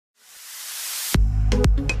Hey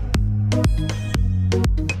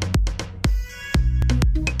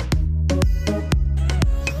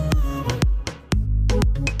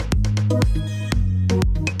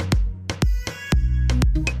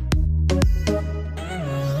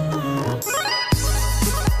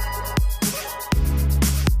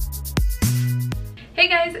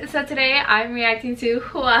guys, so today I'm reacting to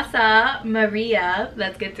joli.mariee.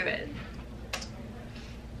 Let's get to it.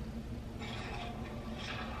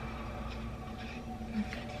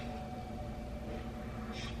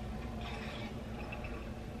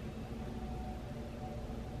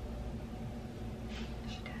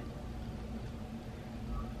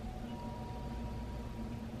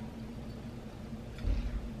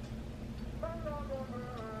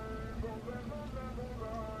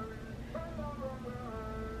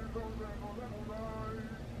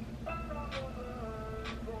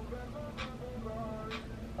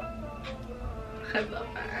 I love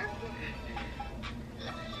her.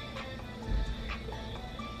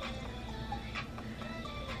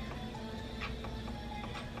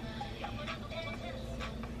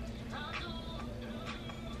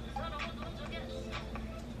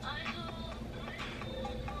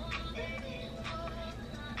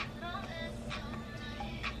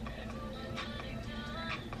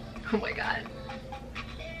 Oh my god.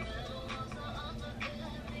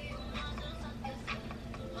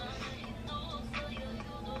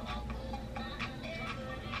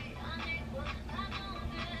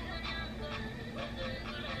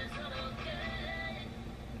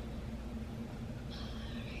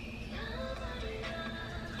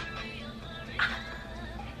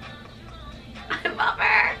 I love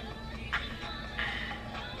her.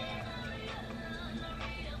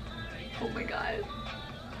 Oh my god.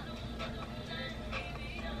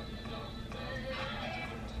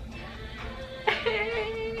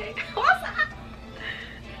 What's that?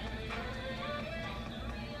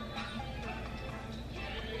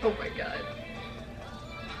 Oh my god.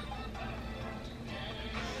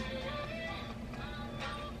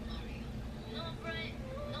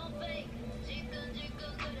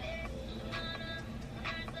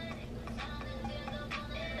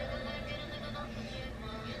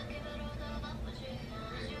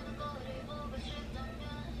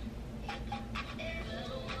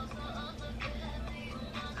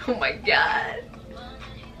 Oh my god.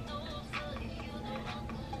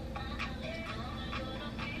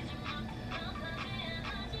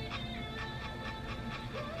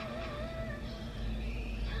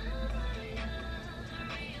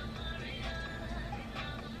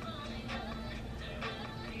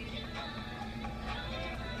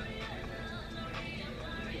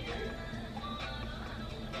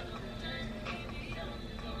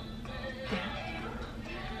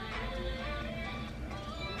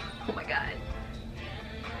 Oh my god.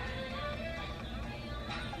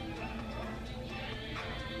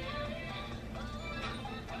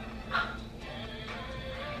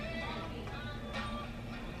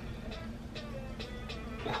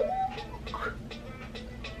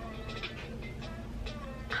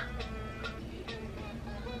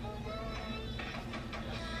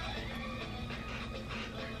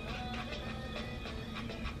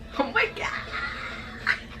 Oh my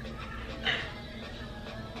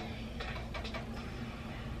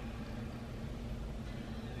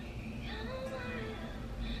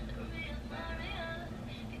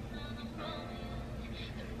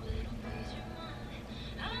god.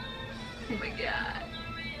 Oh my god.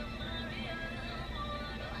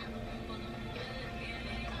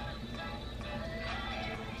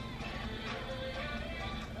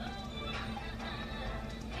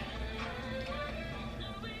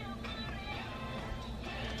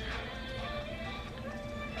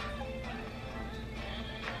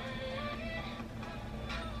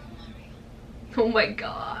 Oh my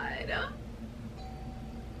god.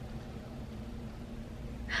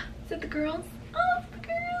 Is it the girls? Oh, it's the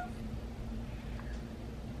girls.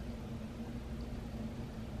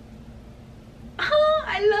 Oh,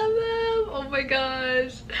 I love them. Oh my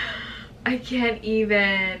gosh. I can't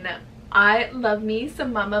even. I love me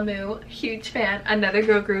some Mamamoo, huge fan. Another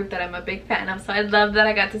girl group that I'm a big fan of, so I love that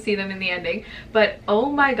I got to see them in the ending. But oh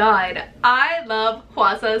my god, I love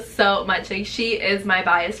Hwasa so much. Like, she is my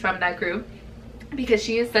bias from that group because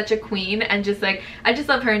she is such a queen, and just like, I just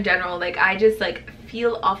love her in general. Like, I just like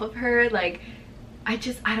feel off of her. Like, I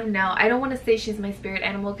don't know, I don't want to say she's my spirit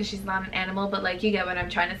animal because she's not an animal, but like, you get what I'm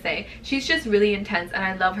trying to say. She's just really intense, and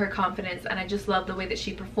I love her confidence, and I just love the way that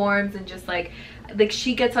she performs, and just like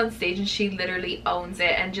she gets on stage and she literally owns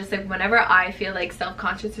it. And just like, whenever I feel like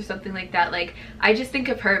self-conscious or something like that, like, I just think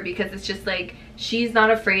of her, because it's just like, she's not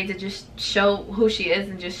afraid to just show who she is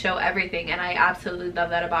and just show everything, and I absolutely love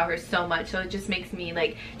that about her so much. So it just makes me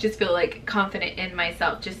like just feel like confident in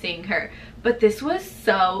myself just seeing her. But this was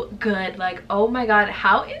so good. Like, oh my god,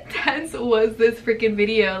 how intense was this freaking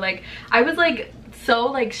video? Like, I was like so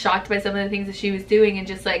like shocked by some of the things that she was doing, and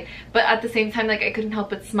just like, but at the same time, like, I couldn't help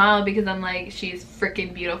but smile because I'm like, she's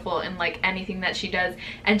freaking beautiful in like anything that she does.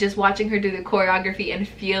 And just watching her do the choreography and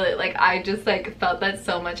feel it, like, I just like felt that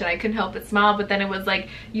so much, and I couldn't help but smile. But then it was like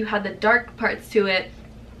you had the dark parts to it,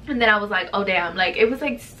 and then I was like, oh damn, like it was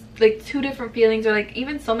like two different feelings, or like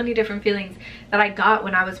even so many different feelings that I got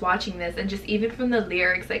when I was watching this. And just even from the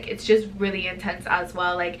lyrics, like, it's just really intense as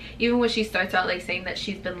well. Like, even when she starts out like saying that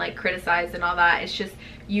she's been like criticized and all that, it's just,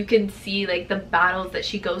 you can see like the battles that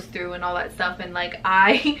she goes through and all that stuff. And like,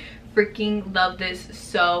 I freaking love this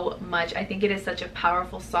so much. I think it is such a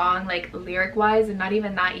powerful song, like lyric wise, and not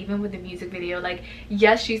even that, even with the music video. Like,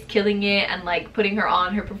 yes, she's killing it and like putting her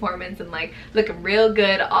on her performance and like looking real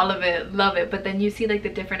good, all of it, love it. But then you see like the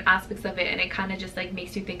different aspects of it, and it kind of just like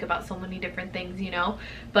makes you think about so many different things, you know.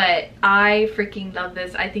 But I freaking love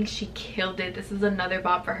this. I think she killed it. This is another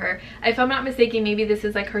bop for her. If I'm not mistaken, maybe this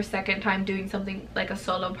is like her second time doing something like a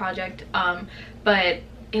solo project, but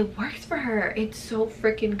it works for her. It's so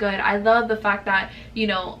freaking good. I love the fact that, you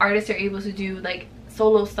know, artists are able to do like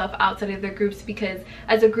solo stuff outside of their groups, because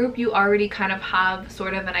as a group you already kind of have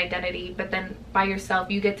sort of an identity, but then by yourself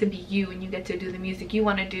you get to be you, and you get to do the music you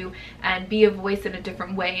want to do and be a voice in a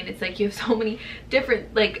different way. And it's like you have so many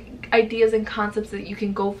different like ideas and concepts that you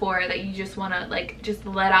can go for, that you just want to like just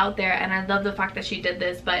let out there. And I love the fact that she did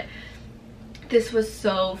this. But this was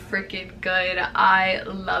so freaking good. I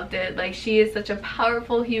loved it. Like, she is such a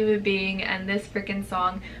powerful human being, and this freaking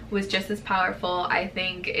song was just as powerful. I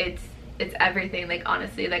think it's everything. Like,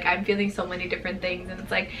 honestly, like, I'm feeling so many different things, and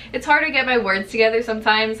it's like, it's hard to get my words together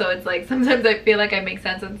sometimes. So it's like, sometimes I feel like I make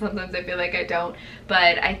sense and sometimes I feel like I don't.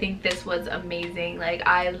 But I think this was amazing. Like,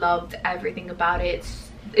 I loved everything about it.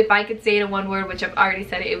 If I could say it in one word, which I've already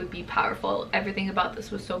said it, it would be powerful. Everything about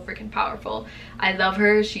this was so freaking powerful. I love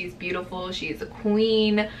her. She's beautiful. She's a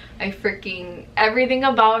queen. I freaking, everything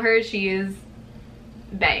about her, she is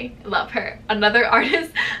bae. Love her. Another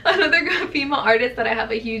artist, another female artist that I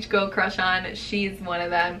have a huge girl crush on. She's one of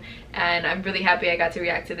them, and I'm really happy I got to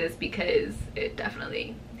react to this because it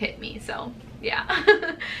definitely hit me. So yeah.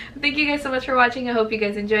 Thank you guys so much for watching. I hope you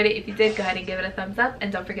guys enjoyed it. If you did, go ahead and give it a thumbs up,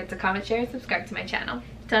 and don't forget to comment, share, and subscribe to my channel.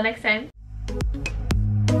 Till next time.